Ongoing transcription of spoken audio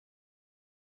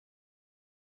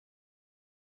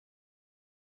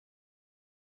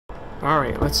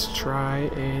Alright, let's try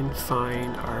and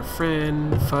find our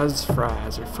friend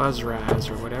Fuzzfas or Fuzzraz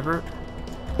or whatever.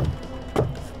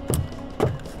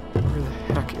 Where the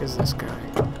heck is this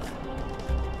guy?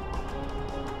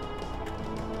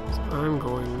 So I'm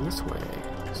going this way.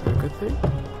 Is that a good thing?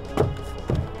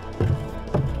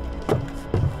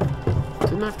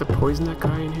 Didn't I have to poison that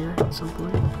guy in here at some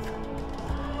point?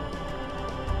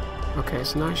 Okay,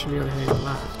 so now I should be able to hang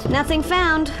left. Nothing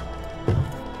found.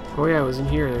 Oh yeah, it was in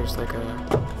here. There's like a...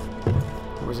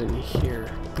 What was it in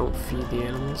here? Don't feed the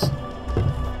animals.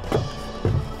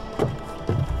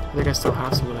 I think I still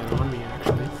have some of that on me,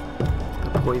 actually. The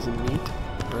poison meat.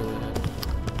 Or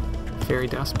the fairy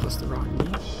dust plus the rotten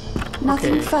meat.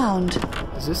 Nothing Okay. found.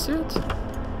 Is this it?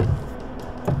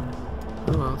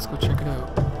 Oh well, let's go check it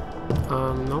out.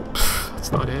 Nope.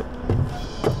 That's not it.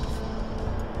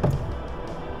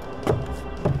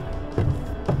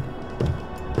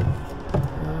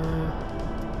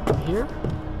 Here?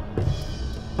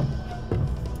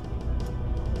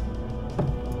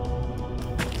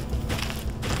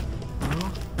 No?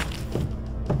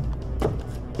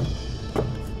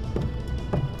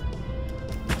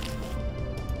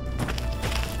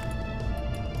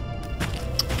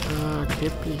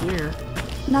 Can't be here.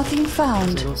 Nothing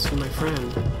found. I don't see my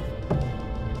friend.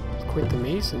 It's quite the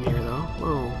maze in here, though.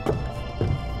 Whoa.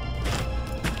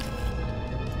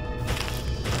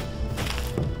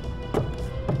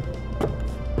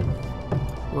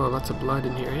 Whoa, lots of blood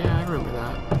in here. Yeah, I remember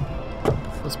that.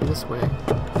 Must be this way.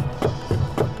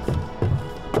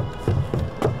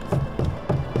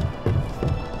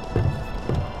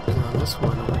 There's on this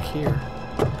one over here.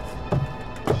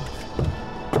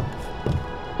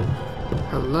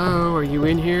 Hello, are you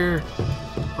in here?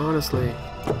 Honestly.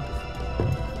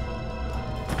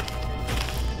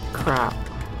 Crap.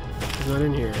 He's not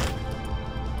in here.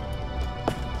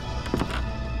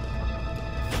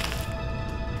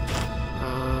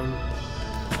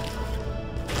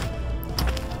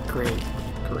 Great.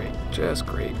 Great. Just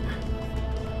great.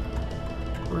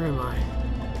 Where am I?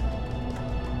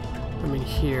 I'm in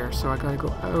here, so I gotta go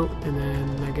out and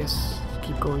then I guess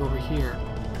keep going over here.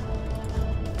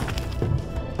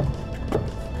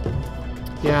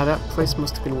 Yeah, that place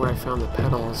must have been where I found the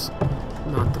petals,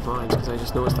 not the vines, because I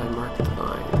just noticed I marked the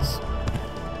vines.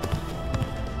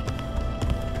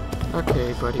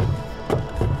 Okay, buddy.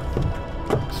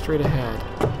 Straight ahead.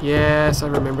 Yes, I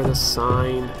remember this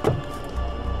sign.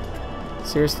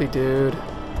 Seriously, dude.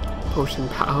 Potion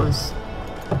Palace.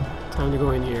 Time to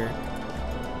go in here.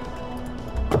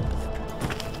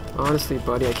 Honestly,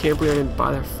 buddy, I can't believe I didn't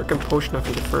buy that frickin' potion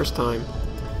after the first time.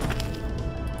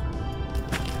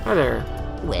 Hi there.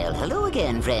 Well, hello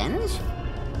again, friends.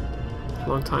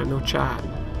 Long time no chat.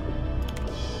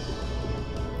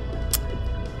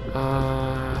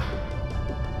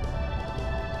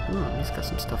 He's got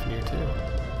some stuff in here too.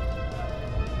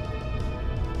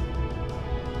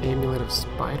 Amulet of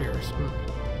spiders.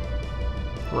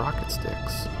 Rocket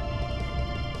sticks.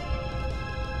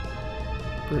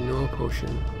 Renewal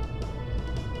potion.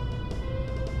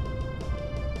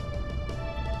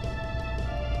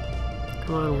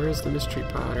 Come on, where's the mystery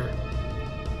powder?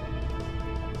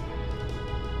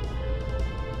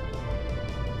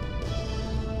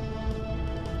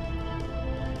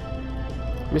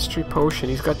 Mystery potion.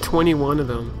 He's got 21 of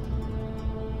them.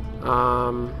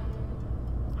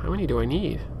 How many do I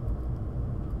need?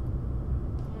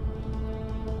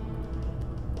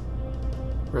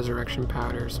 Resurrection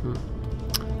powders.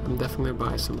 I'm definitely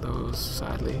gonna buy some of those,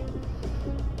 sadly.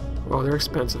 Well, they're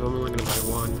expensive. I'm only gonna buy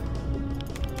one.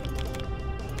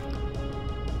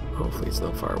 Hopefully it's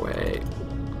not far away.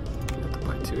 I have to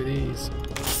buy 2 of these.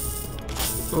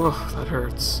 Oh, that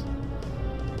hurts.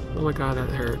 Oh my god, that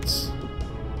hurts.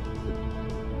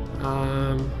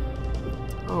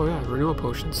 Oh yeah, renewal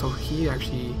potion. So he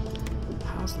actually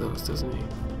has those, doesn't he?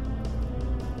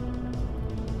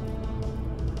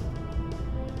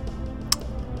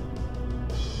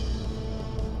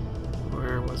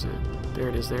 Where was it? There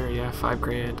it is there, yeah, 5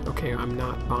 grand. Okay, I'm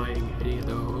not buying any of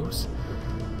those.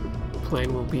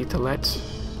 Plan will be to let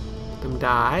them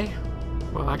die.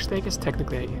 Well, actually, I guess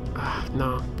technically,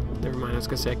 no, never mind. I was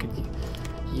gonna say I could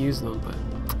use them, but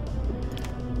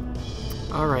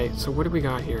all right. So what do we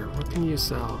got here? What can you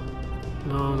sell?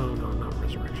 No, not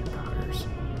resurrection powders.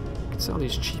 You can sell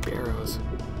these cheap arrows.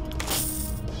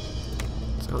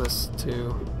 Sell this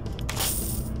too.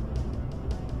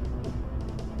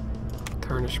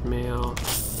 Tarnished mail.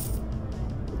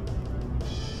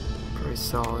 Probably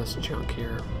sell all this junk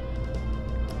here.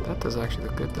 That does actually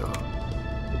look good though.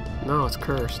 No, it's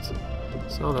cursed.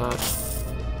 Sell that.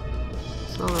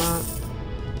 Sell that.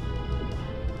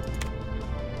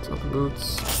 Sell the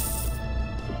boots.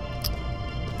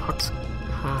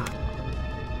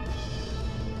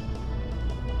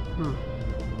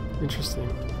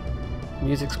 Interesting.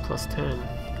 Music's plus 10.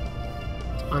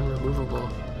 It's unremovable.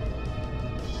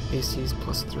 AC's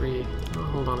plus 3. I'll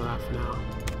hold on to that for now.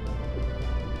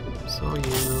 So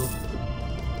you...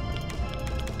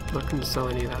 Not going to sell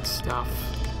any of that stuff.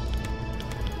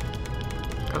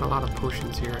 Got a lot of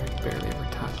potions here I barely ever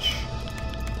touch.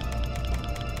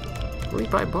 Will he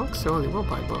buy books? Oh, he will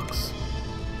buy books.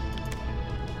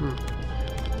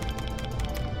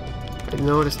 I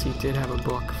noticed he did have a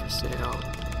book for sale.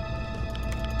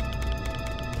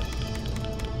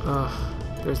 Ugh,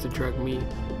 there's the drug meat.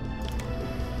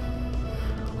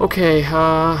 Okay,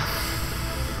 okay,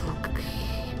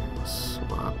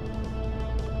 swap.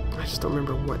 I just don't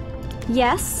remember what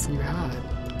Yes? you had.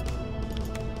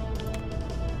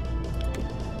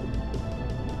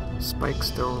 Spike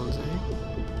stones, eh?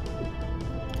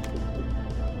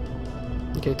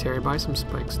 Okay, Terry, buy some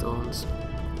spike stones.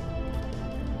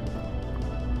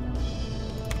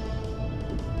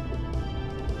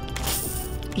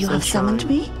 You have summoned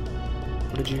me?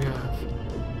 What did you have?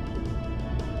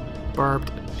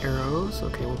 Barbed arrows.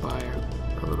 Okay, we'll buy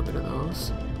a little bit of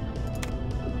those.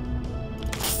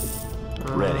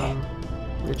 Ready.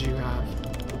 What did you have?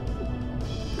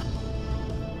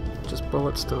 Just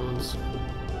bullet stones.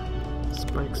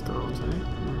 Spike stones, eh?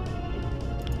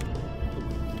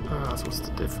 So what's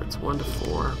the difference? 1 to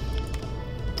 4.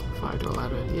 5 to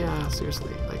 11. Yeah,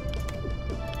 seriously, like...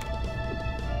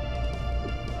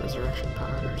 Resurrection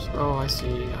powders. Oh, I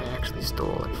see. I actually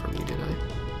stole it from you, did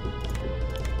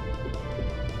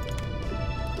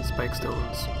I? Spike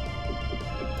stones.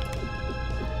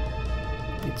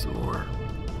 Need some more.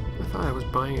 I thought I was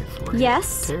buying it for you.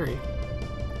 Yes? Terry.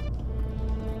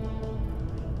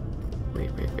 Wait.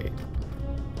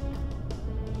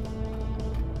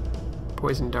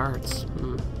 Poison darts.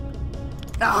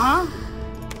 Uh-huh.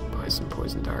 Buy some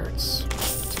poison darts.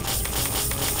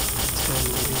 10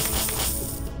 maybe.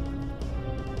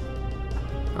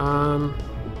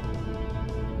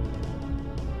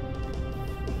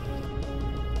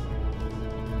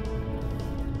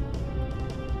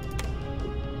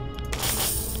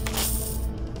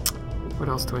 What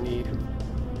else do I need?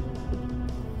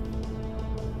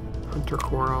 Hunter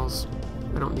corals.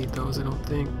 I don't need those, I don't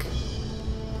think.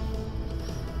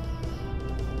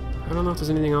 I don't know if there's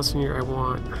anything else in here I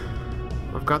want.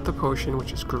 I've got the potion,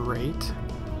 which is great.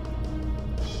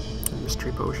 The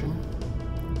mystery potion.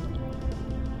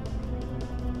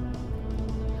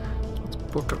 It's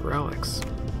Book of Relics.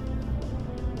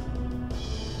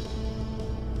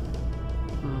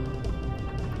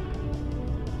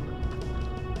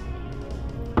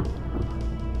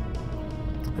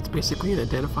 That's basically an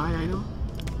identified item.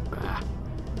 Bah.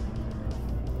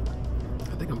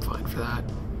 I think I'm fine for that.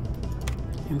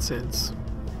 Incense.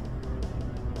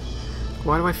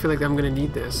 Why do I feel like I'm gonna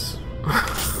need this?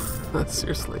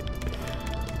 Seriously.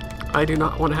 I do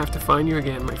not want to have to find you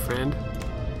again, my friend.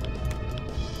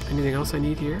 Anything else I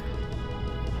need here?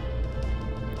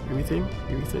 Anything?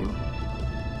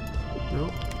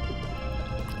 No?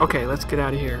 Okay, let's get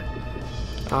out of here.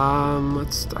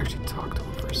 Let's actually talk to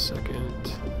him for a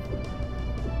second.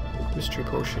 Mystery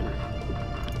potion.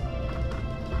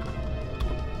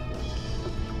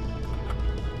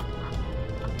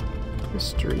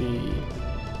 Mystery.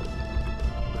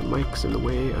 The mic's in the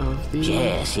way of the...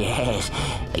 Yes.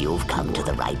 You've come to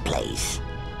the right place.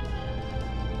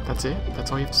 That's it?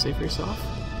 That's all you have to say for yourself?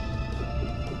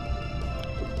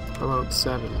 How about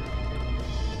 7?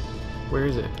 Where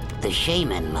is it? The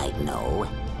shaman might know.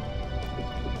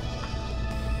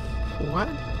 What?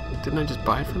 Didn't I just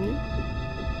buy it from you?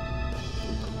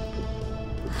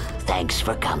 Thanks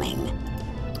for coming.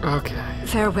 Okay.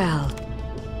 Farewell.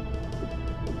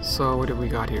 So what have we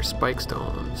got here? Spike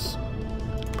stones.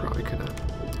 Probably could have...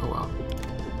 Oh well.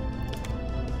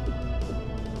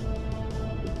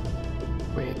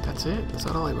 Wait, that's it? Is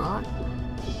that all I bought?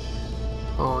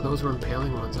 Oh, those were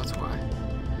impaling ones, that's why.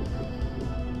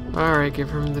 Alright, give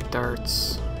him the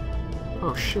darts.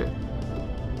 Oh shit.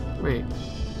 Wait.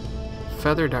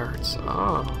 Feather darts.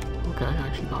 Oh, okay, I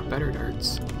actually bought better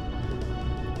darts.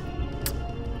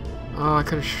 Oh, I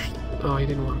could've oh, he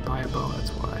didn't want to buy a bow,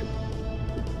 that's why.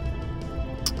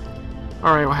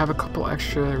 Alright, we'll have a couple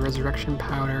extra resurrection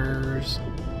powders.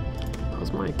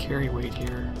 How's my carry weight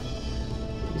here?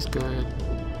 He's good.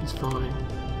 He's fine.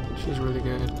 She's really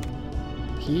good.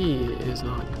 He is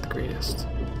not the greatest.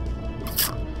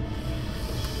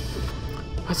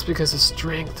 That's because his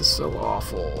strength is so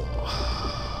awful.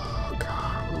 Oh,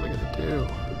 God, what am I gonna do?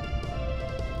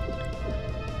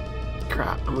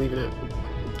 Crap, I'm leaving it.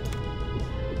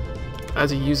 As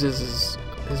he uses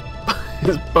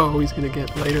his bow, he's gonna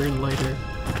get lighter and lighter.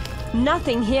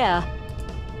 Nothing here.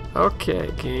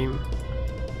 Okay, game.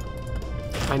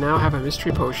 I now have a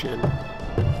mystery potion.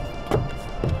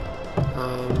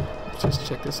 Let's just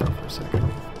check this out for a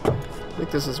second. I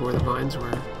think this is where the vines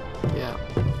were. Yeah.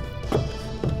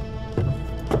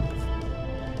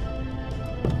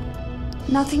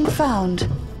 Nothing found.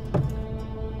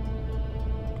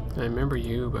 I remember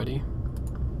you, buddy.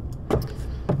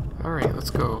 Alright, let's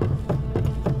go.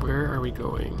 Where are we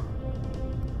going?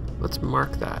 Let's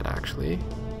mark that, actually.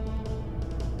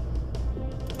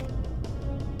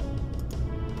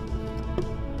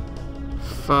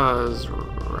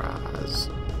 Fuzzfas.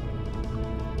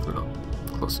 Oh,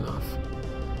 close enough.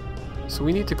 So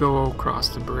we need to go across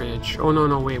the bridge. Oh,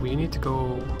 no, wait. We need to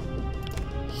go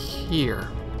here.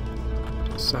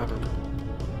 7.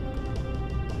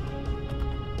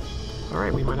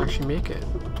 Alright, we might actually make it.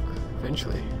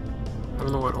 Eventually. I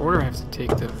don't know what order I have to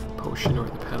take the potion or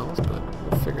the petals, but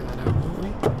we'll figure that out, won't we?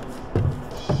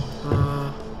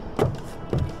 I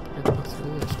have to go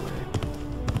through this way.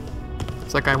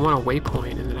 It's like I want a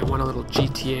waypoint, and then I want a little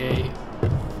GTA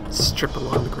strip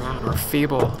along the ground, or a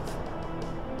Fable.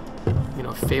 You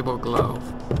know, Fable glow.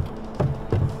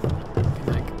 Can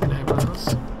I have one of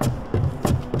those?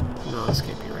 No, this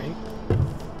can't be right.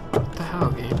 What the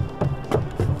hell, game?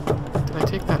 Did I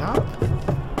take that up?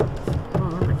 I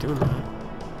don't remember doing that.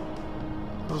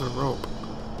 That was a rope.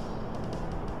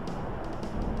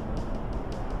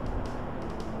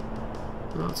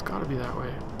 No, it's gotta be that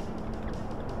way.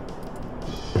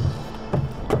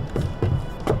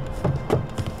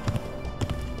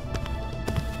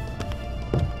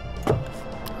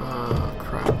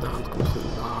 Crap, now I'm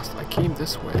completely lost. I came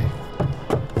this way.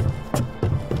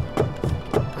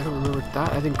 I don't remember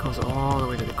that. I think it goes all the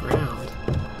way to the ground.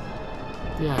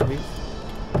 Yeah, we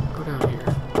go down here.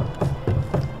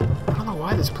 I don't know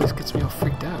why this place gets me all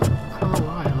freaked out. I don't know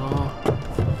why I'm all...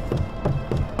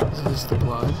 Is this the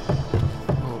blood?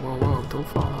 Whoa, whoa, whoa, don't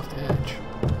fall off the edge.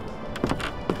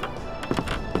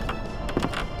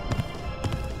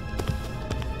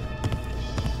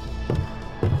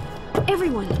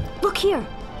 Everyone, look here.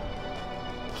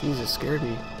 Jesus, scared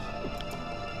me.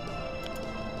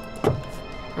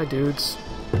 Hi, dudes.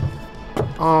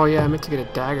 Oh, yeah, I meant to get a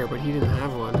dagger, but he didn't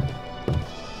have one.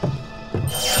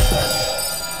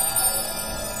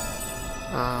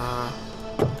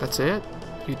 That's it?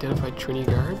 You identified Trynnie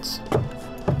guards?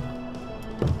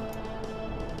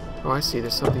 Oh, I see,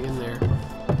 there's something in there.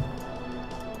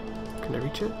 Can I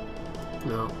reach it?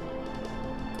 No.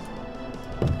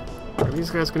 Are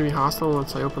these guys going to be hostile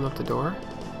once I open up the door?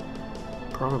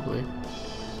 Probably.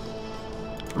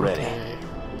 Ready. Okay.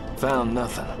 Found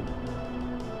nothing.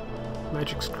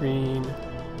 Magic screen.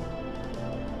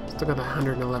 Still got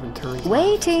 111 turns.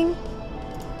 Waiting.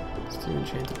 Let's do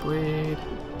enchanted blade.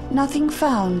 Nothing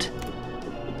found.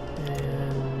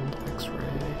 And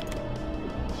X-ray.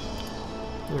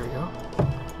 There we go.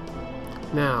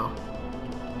 Now,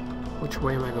 which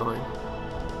way am I going?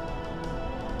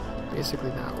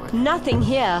 Basically that way. Nothing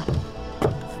here.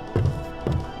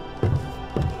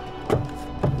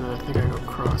 And then I think I go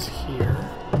across here.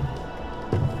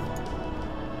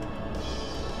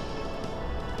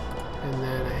 And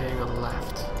then I hang on the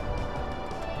left.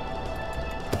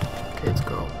 Okay, let's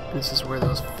go. This is where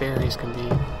those fairies can be.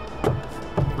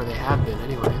 Where they have been,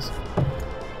 anyways.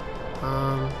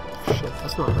 Shit,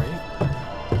 that's not right.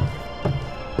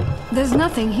 There's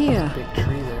nothing here. Big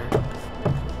tree there.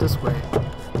 This way.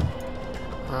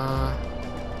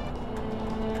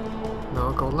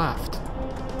 No, go left.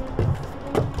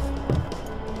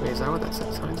 Wait, is that what that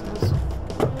sign says?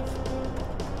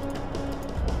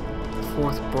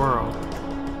 4th Borough.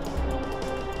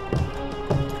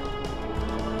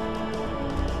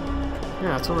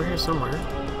 Yeah, it's over here somewhere.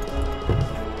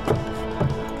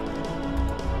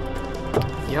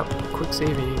 Yep, quick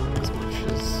saving as much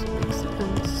as makes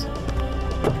sense.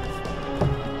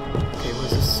 Okay, what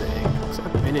does this say? Because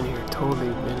I've been in here, totally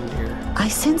been in here. I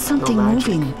sense something No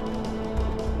magic. moving.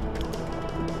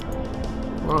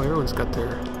 Wow, everyone's got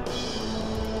their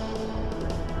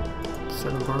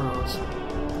 7 boroughs.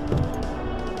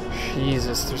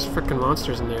 Jesus, there's frickin'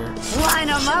 monsters in there. Line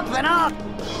them up and up.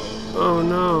 Oh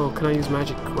no, can I use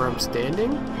magic where I'm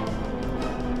standing?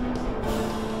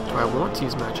 Do I want to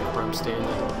use magic where I'm standing?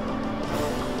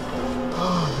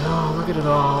 Oh no, look at it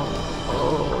all.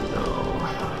 Oh no.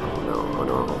 Oh no, oh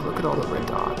no, look at all the red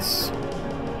dots.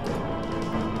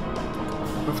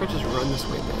 What if I just run this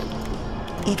way then?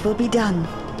 It will be done.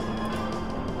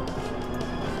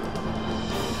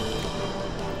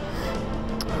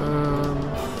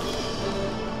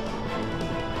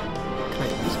 Can I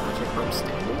use magic where I'm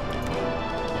standing?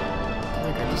 I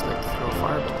think I just like to throw a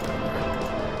fireball down there.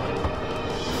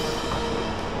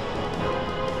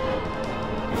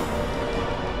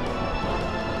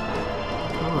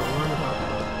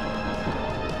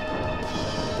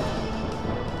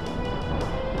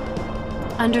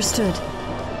 Understood.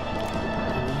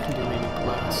 And you can do maybe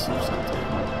bless or something.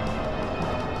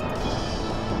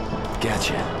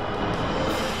 Gotcha.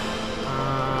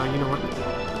 You know what?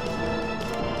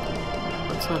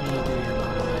 Let's have you do your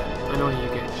battle. I know you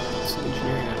get some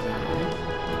engineering out of that, right?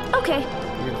 Okay.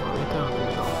 You're gonna go right down the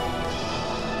middle.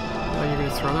 Oh, you're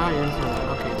gonna throw that? You're gonna throw that.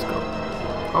 Okay, let's go.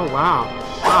 Oh, wow.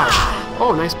 Wow.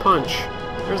 Oh, nice punch.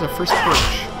 There's our first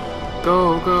punch.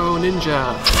 Go, go,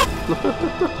 ninja.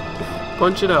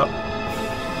 Punch it up.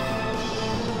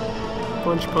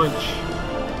 Punch, punch.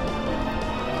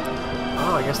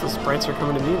 Oh, I guess the sprites are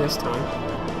coming to me this time.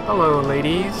 Hello,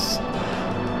 ladies.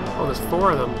 Oh, there's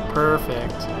 4 of them.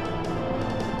 Perfect.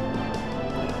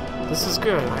 This is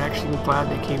good. I actually am glad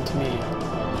they came to me.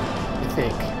 I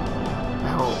think. I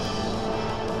hope.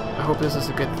 I hope this is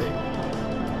a good thing.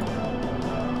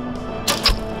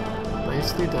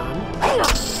 Nicely done.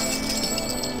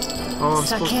 Oh, I'm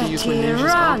supposed to use my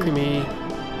ninja's alchemy.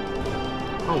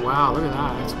 Oh wow, look at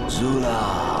that. That's one. I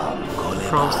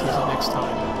promise to use it next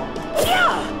time.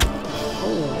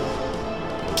 Oh.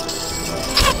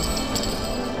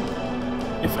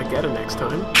 If I get it next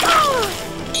time.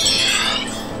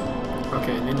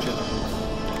 Okay, ninja.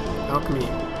 Alchemy.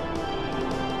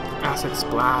 Acid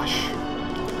splash.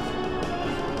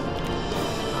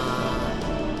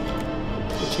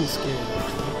 Itching skin,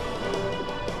 actually.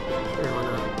 Sure, why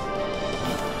not?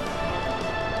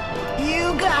 You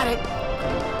got it.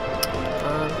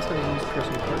 That's how you use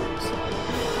piercing particles.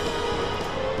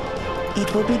 It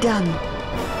will be done.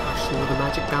 Actually, will the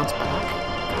magic bounce back?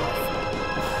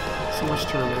 God, so much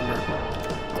to remember.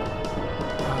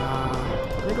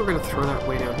 I think we're gonna throw that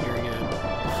way down here again.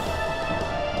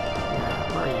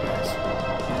 Yeah, where are you guys?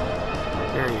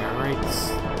 There you are,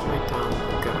 right down the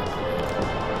gut.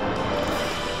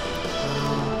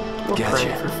 We'll pray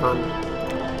for fun.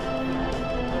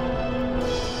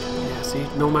 Yeah, see,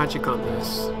 no magic on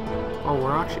this. Oh,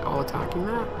 we're actually all attacking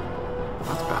that?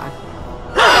 That's bad.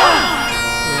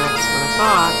 Yeah, that's what I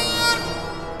thought.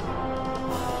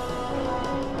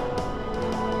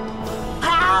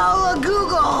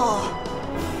 Google.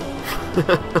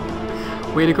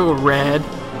 Way to go, Red.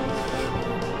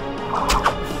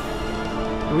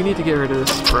 We need to get rid of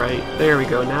this sprite. There we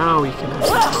go. Now we can have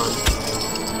some fun.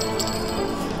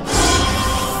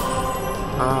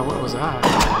 What was that?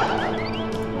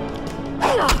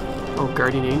 Oh,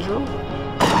 Guardian Angel? I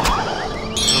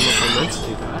don't know if I meant to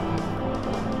do that.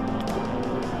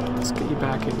 Let's get you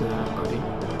back into that, buddy.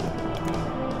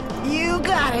 You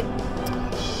got it.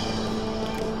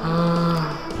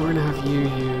 We're gonna have you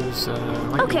use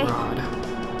Lightning Rod.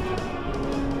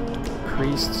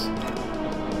 Priests.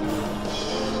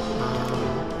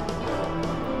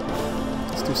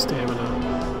 Let's do Stamina.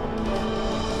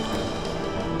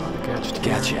 Gadgeteer.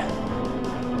 Gotcha.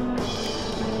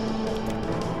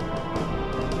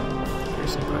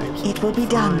 Piercing pipes. It will be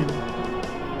done.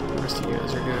 The rest of you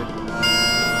guys are good.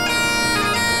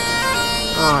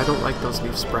 Oh, I don't like those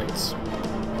leaf sprites. I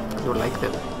don't like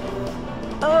them.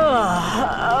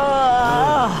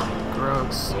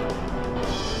 Gross.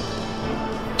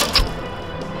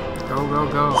 Go, go,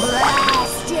 go.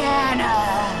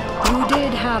 You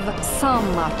did have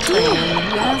some training,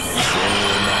 yes?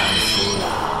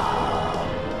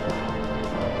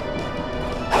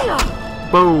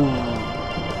 Boom!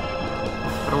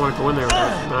 I don't want to go in there with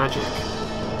that magic.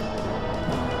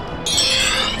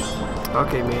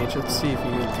 Okay, Mage, let's see if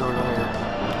you can throw another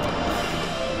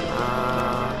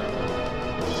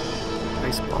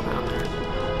ice ball down there.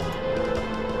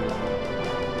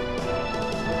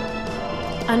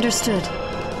 Understood.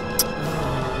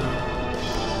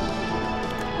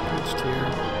 Gadgeteer.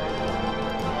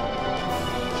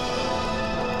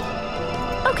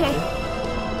 Okay.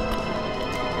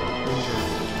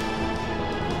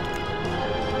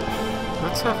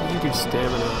 Let's have you do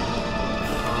stamina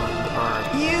on the bard.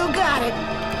 You got it.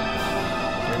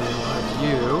 And then we'll have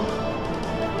you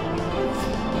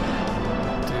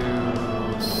do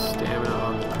stamina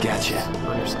on the Gotcha.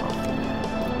 on yourself.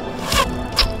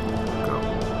 Go.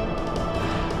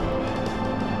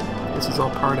 This is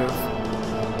all part of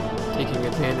taking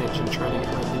advantage and trying to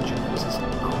get my ninja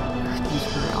use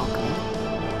her alchemy.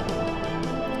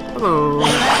 Hello.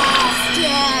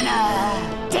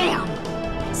 Damn.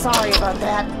 Sorry about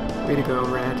that. Way to go,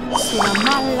 Red.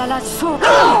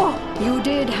 You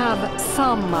did have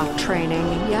some training,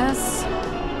 yes?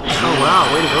 Oh wow,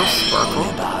 way to go, Sparkle.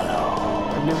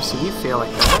 I've never seen you fail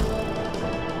like that.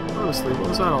 Honestly, what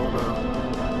was that all about?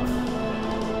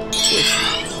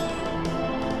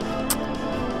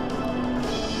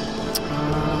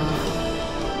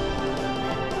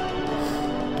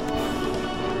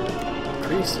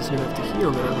 Priest is gonna have to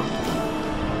heal now.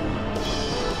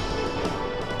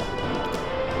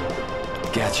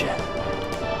 Gotcha.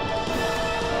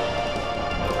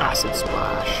 Acid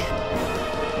splash.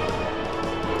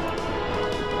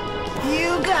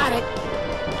 You got it.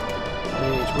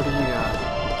 Mage, what do you got?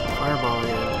 Fireball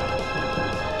again.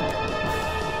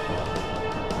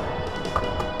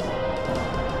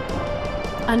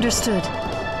 Understood.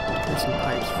 Here's some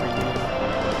pipes for you.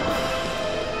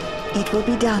 It will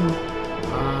be done.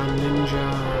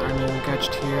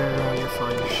 Gadgeteer, oh, you're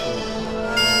fine as shit.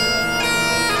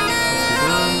 Nicely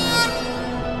done.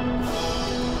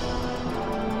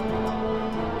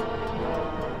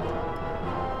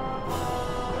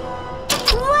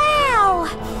 Wow!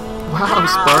 Wow,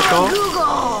 Sparkle!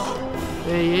 Google!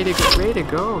 Hey, way to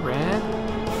go, Red.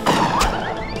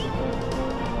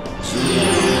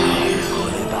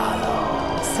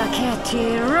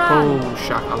 Saketira. Boom,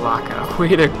 shakalaka.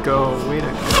 Way to go, way to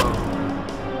go.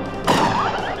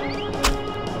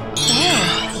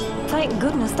 Thank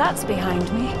goodness that's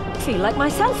behind me. Feel like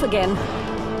myself again.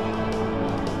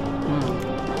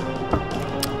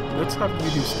 Let's have you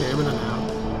do stamina now.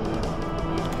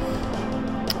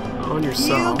 On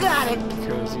yourself. You got it.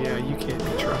 Because, yeah, you can't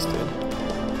be trusted.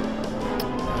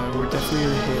 We're definitely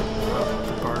going to hit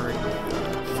the bar rate with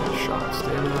full shot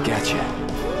stamina. Gotcha.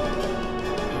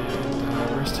 And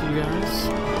the rest of you guys,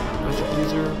 magic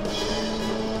user.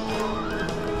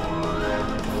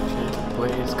 Enchanted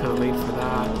Blaze, kind of late for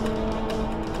that.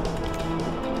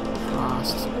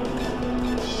 Frost.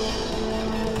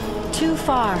 Too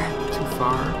far. Too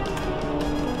far.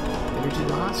 Energy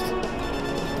lost.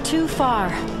 Too far.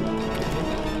 Okay.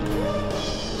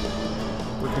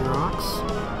 Whipping rocks.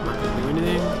 Not gonna do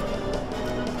anything.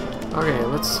 Okay,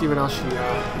 let's see what else you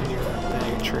got in your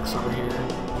bag of tricks over here.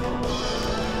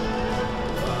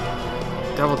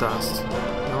 Devil dust.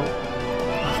 Nope.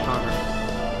 Much powder.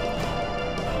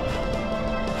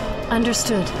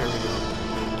 Understood. There we go.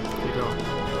 There you go.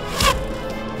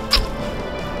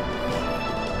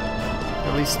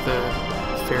 At least the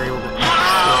fairy will be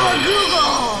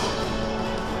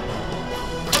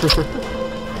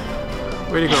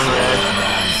Way to go, Red.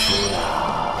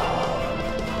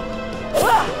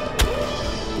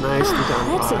 Nicely done,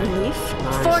 That's a Pi. relief.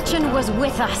 Nicely Fortune done. was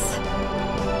with us.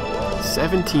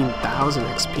 17,000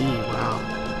 XP, wow.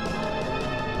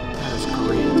 That is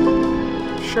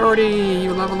great. Shorty,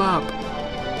 you level up.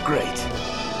 Great.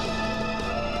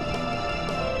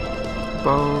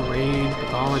 Bow, rain,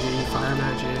 pathology, fire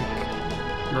magic.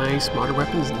 Nice. Modern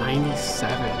weapons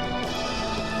 97.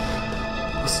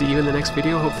 We'll see you in the next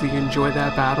video. Hopefully you enjoyed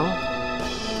that battle.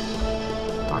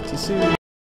 Talk to you soon.